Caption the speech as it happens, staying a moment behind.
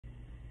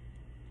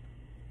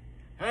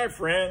Hi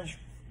friends,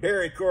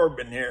 Barry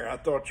Corbin here. I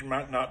thought you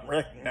might not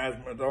recognize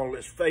me with all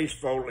this face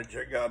foliage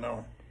I got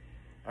on.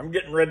 I'm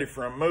getting ready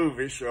for a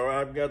movie, so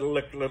I've got to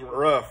look a little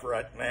rough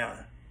right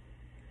now.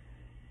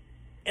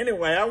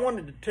 Anyway, I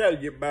wanted to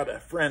tell you about a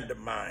friend of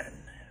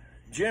mine,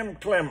 Jim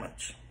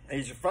Clements.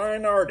 He's a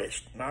fine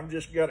artist, and I've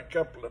just got a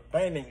couple of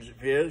paintings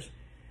of his,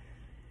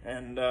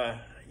 and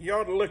you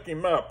ought to look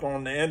him up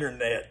on the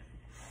internet.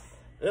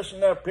 This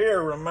one up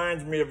here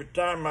reminds me of a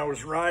time I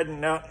was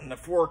riding out in the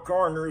Four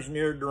Corners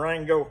near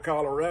Durango,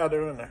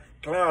 Colorado, and a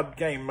cloud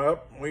came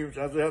up. I was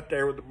out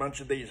there with a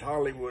bunch of these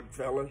Hollywood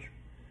fellas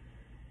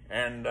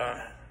and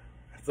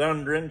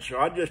thundering, so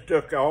I just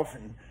took off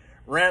and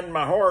ran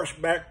my horse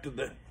back to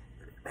the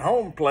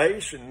home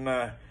place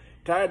and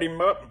tied him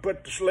up and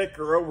put the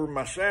slicker over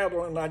my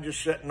saddle, and I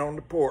just sitting on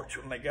the porch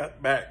when they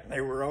got back, and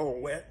they were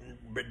all wet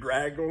and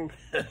bedraggled.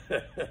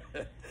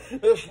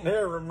 This one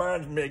here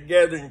reminds me of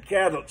gathering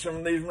cattle at some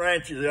of these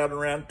ranches out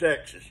around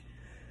Texas.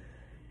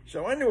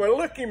 So anyway,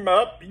 look him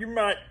up. You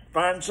might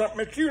find something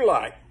that you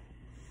like.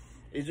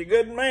 He's a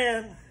good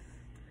man.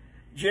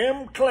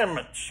 Jim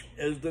Clements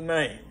is the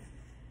name.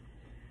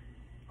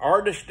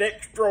 Artist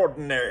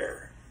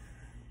extraordinaire.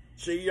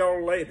 See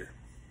y'all later.